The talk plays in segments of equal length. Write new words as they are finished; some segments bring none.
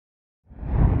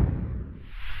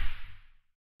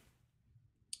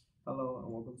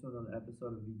welcome to another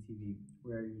episode of VTV.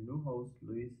 We are your new hosts,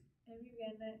 Luis I'm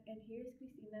Viviana, and here's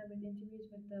Christina with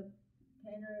interviews with the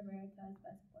Tanner Veritas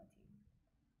basketball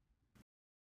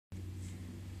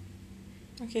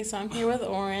team. Okay, so I'm here with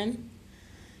Oren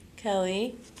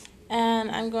Kelly,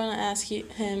 and I'm going to ask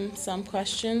him some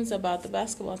questions about the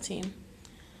basketball team.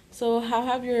 So, how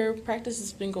have your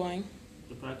practices been going?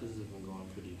 The practices have been going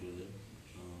pretty good.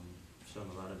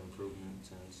 Shown a lot of improvement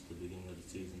since the beginning of the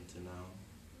season to now.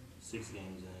 6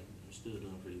 games in, we're still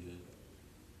doing pretty good.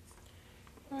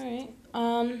 All right.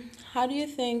 How do you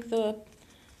think the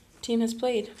team has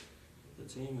played? The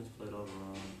team has played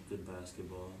overall good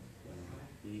basketball.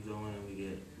 We go in and we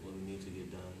get what we need to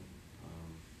get done.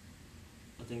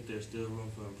 I think there's still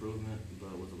room for improvement,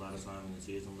 but with a lot of time in the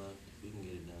season left, we can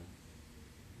get it done.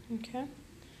 Okay.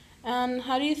 And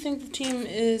how do you think the team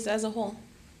is as a whole?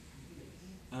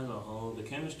 As a whole, the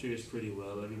chemistry is pretty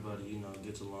well. Everybody,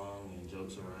 gets along and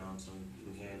jokes around some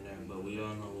here and there, but we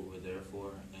all know what we're there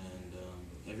for, and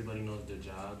everybody knows their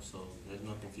job, so there's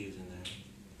no confusion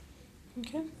there.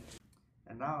 Okay.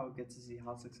 and now get to see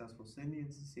how successful Cindy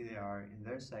and Cecilia are in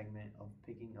their segment of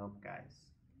Picking Up Guys.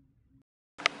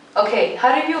 Okay,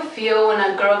 how do you feel when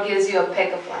a girl gives you a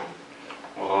pickup line?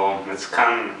 Well, it's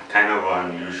kind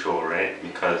of unusual, right?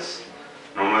 Because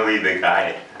normally the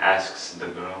guy asks the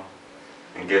girl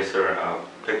and gives her a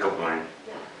pickup line.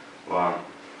 Well,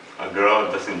 a girl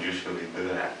doesn't usually do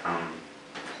that.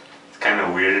 It's kind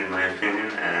of weird in my opinion,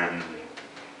 and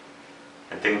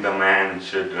I think the man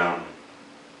should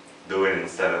do it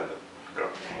instead of the girl.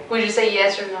 Would you say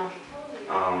yes or no?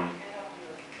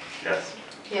 Yes.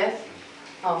 Yes?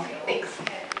 Oh, thanks.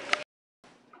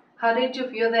 How did you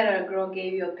feel that a girl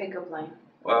gave you a pickup line?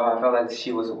 Well, I felt like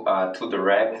she was too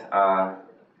direct,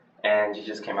 and she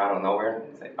just came out of nowhere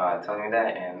telling me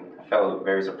that, and I felt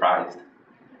very surprised.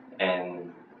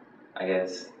 And I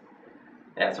guess,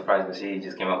 surprised because she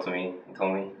just came up to me and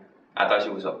told me. I thought she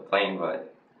was playing,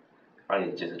 but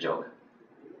probably just a joke.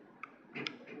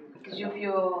 Did you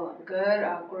feel good,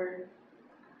 awkward?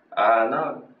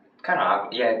 No, kind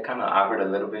of awkward a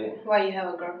little bit. Why, you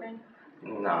have a girlfriend?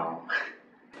 No.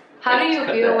 How do you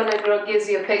feel when a girl gives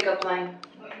you a pickup line?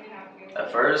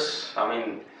 At first, I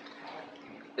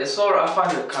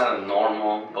find it kind of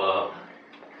normal, but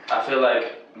I feel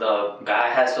like the guy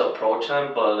has to approach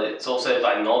them, but it's also if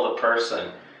I know the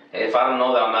person. If I don't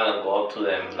know that, I'm not gonna go up to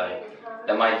them. Like,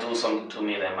 they might do something to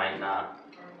me, they might not.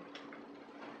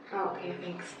 Oh, okay,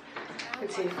 thanks.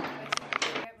 Let's see.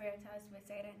 Veritas with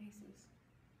Sarah and Jesus.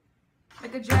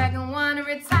 Like a dragon wanna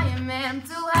retire, man, I'm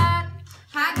too hot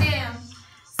damn.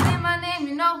 Say my name,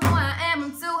 you know who I am,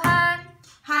 I'm too hot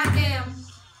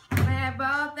damn. Man,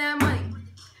 about that money.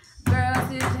 Girls,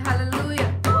 hit your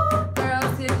hallelujah.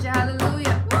 Girls, hit your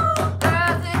hallelujah.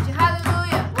 Girls, hit your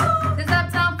hallelujah. This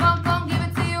uptown funk gon' give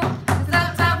it to you. This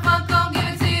uptown funk gon' give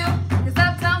it to you. This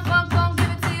uptown funk gon' give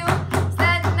it to you.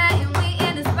 Saturday night and we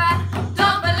in the spot.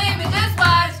 Don't believe me, just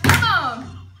watch. Come on.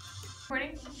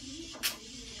 Recording?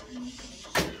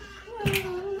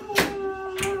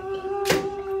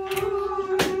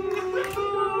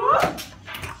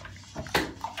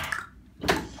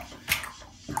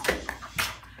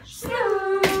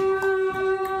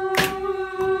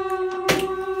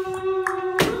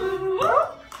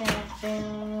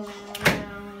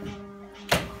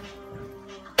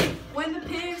 When the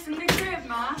pig's in the crib,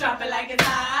 ma, drop it like it's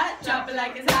hot, drop it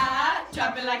like it's hot,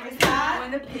 drop it like it's hot.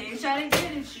 When the pig's try to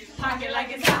get at you, park it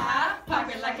like it's hot, park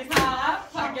it like it's hot,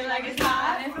 park it like it's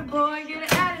hot. And if a boy get an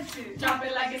attitude, drop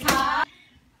it like it's hot.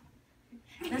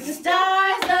 Let the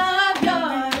stars of your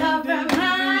love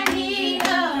remind me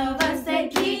of us. They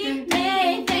keep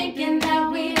me thinking that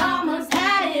we almost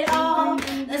had it all.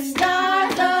 The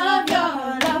stars of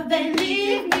your love, they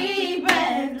leave me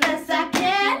breathless. I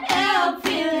can't help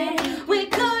feeling we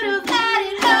could have had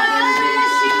it all.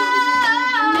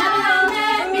 Never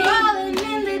let me rolling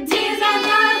in the tears I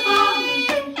got for me.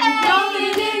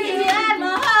 Rolling in you had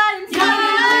my heart and soul.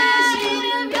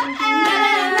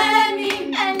 Never let me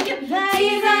and you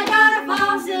tears I got for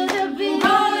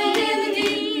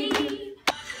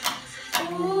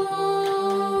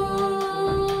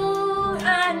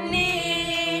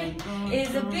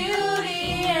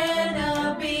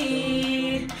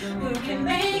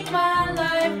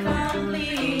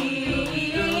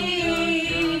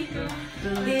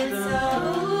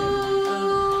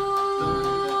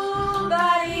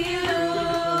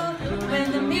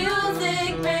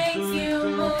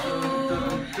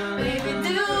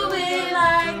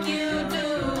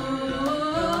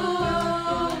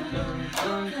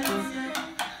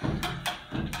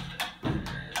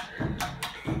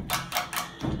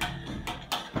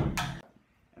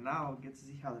now get to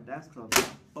see how the dance club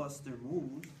bust their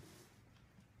moves.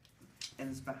 And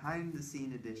it's behind the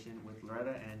scene edition with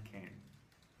Loretta and Karen.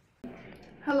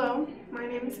 Hello, my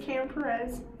name is Karen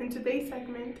Perez, and today's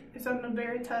segment is on the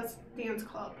Veritas Dance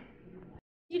Club.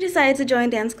 You decided to join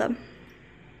dance club?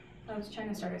 I was trying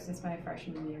to start it since my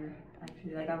freshman year.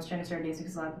 Actually, I was trying to start dancing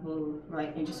because a lot of people were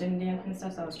interested in dance and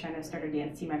stuff. So I was trying to start a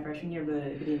dance team my freshman year, but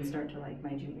it didn't start till my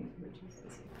junior, which is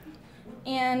this year.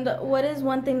 And what is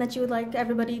one thing that you would like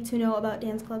everybody to know about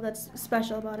dance club that's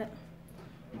special about it?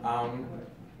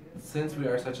 Since we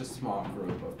are such a small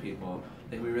group of people, I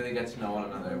think we really get to know one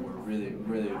another. We're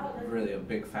really a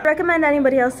big fan. Recommend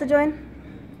anybody else to join?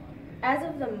 As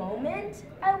of the moment,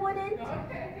 I wouldn't,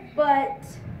 but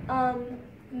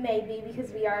maybe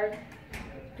because we are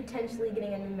potentially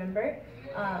getting a new member.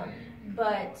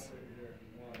 But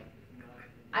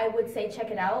I would say check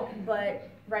it out. But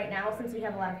right now, since we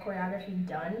have a lot of choreography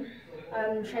done,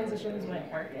 transitions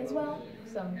wouldn't work as well.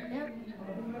 So yeah.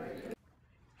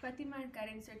 Fatima and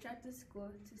Karen search out the school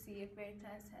to see if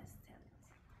Veritas has talent.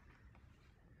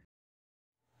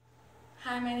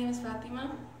 Hi, my name is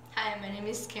Fatima. Hi, my name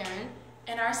is Karen.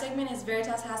 And our segment is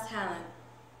Veritas Has Talent.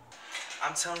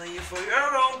 I'm telling you for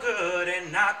your own good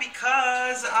and not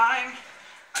because I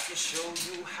can show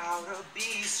you how to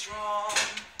be strong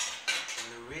in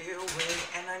the real way.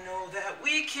 And I know that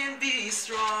we can be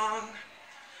strong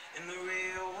in the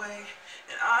real way.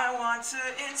 And I want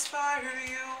to inspire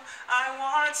you. I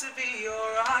want to be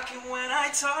your rock. And when I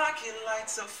talk, it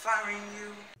lights a fire in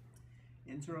you.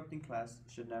 Interrupting class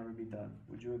should never be done.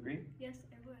 Would you agree? Yes,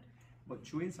 I would. But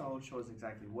Chewy Solo shows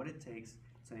exactly what it takes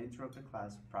to interrupt a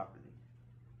class properly.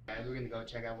 Alright, we're gonna go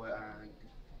check out what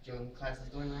June class is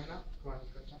doing right now. Come on,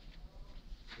 let's go check.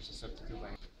 It's just substitute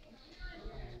line.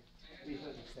 Wait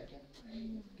a second.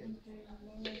 Good.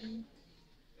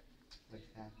 Like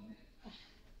that.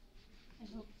 I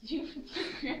hope you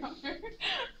grammar.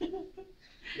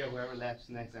 Yeah, whoever laughs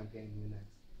next, I'm getting you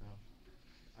next.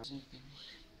 So.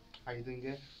 Are you doing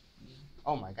good?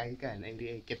 Oh my god, you got an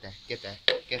 88. Get that, get that,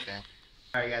 get that.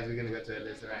 Alright guys, we're gonna go to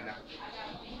Alyssa right now.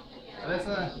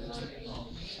 Alyssa!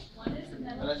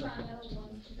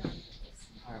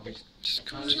 Alright, just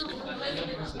come.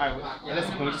 Alright,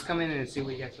 Alyssa, can we just come in and see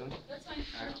what you guys doing? That's fine.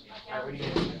 Alright, what are you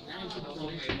guys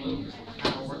doing?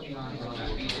 I'm working on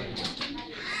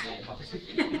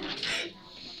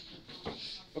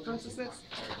what class is this?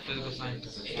 Physical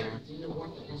science.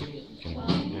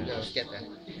 Get that.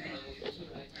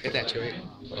 Get that, Chewy.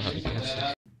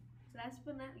 Last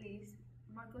but not least,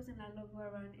 Marcos and Lalo go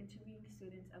around interviewing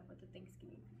students about the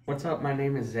Thanksgiving feast. What's up? My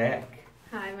name is Zach.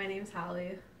 Hi, my name's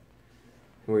Holly.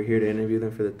 We're here to interview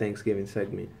them for the Thanksgiving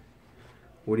segment.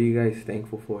 What are you guys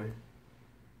thankful for?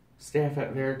 Staff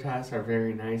at Veritas are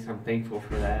very nice. I'm thankful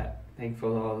for that. Thankful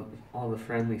for all the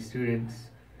friendly students.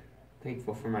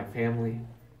 Thankful for my family.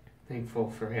 Thankful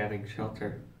for having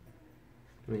shelter.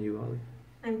 And you, Holly?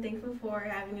 I'm thankful for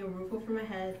having a roof over my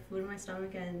head, food in my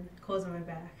stomach, and clothes on my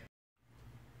back.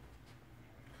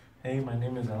 Hey, my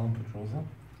name is Alan Petroza.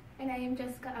 And I am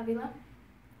Jessica Avila.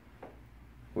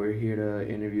 We're here to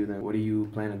interview them. What do you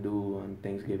plan to do on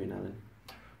Thanksgiving, Alan?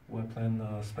 Well, I plan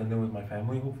to spend it with my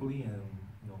family, hopefully, and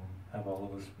have all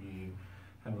of us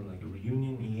have a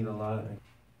reunion, eat a lot.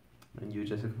 And you,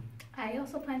 Jessica? I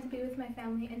also plan to be with my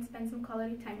family and spend some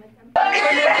quality time with them.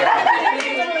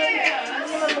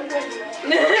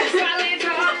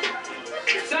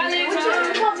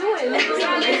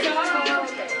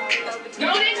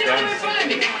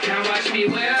 Now watch me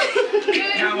whip.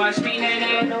 Now watch me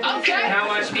nay-nay. Okay. Now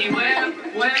watch me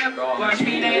whip. Watch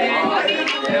me nay-nay.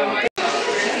 Now watch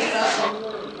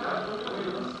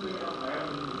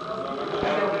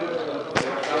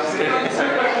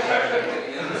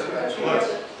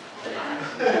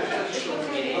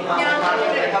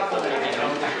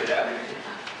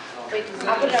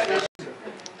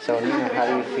So, Nina, how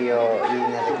do you feel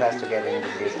eating as a class together in the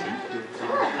team?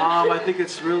 I think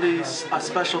it's really a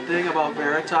special thing about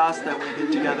Veritas that we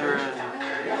get together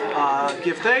and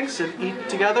give thanks and eat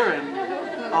together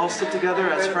and all sit together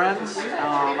as friends.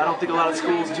 I don't think a lot of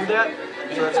schools do that,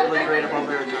 so that's really great about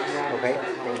Veritas. Okay,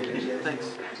 thank you.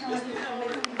 Thanks.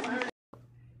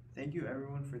 Thank you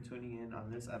everyone for tuning in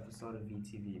on this episode of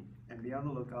VTV, and be on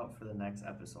the lookout for the next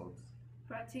episodes.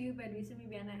 Brought to you by Luisa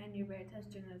Viviana and your Veritas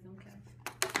journalism class.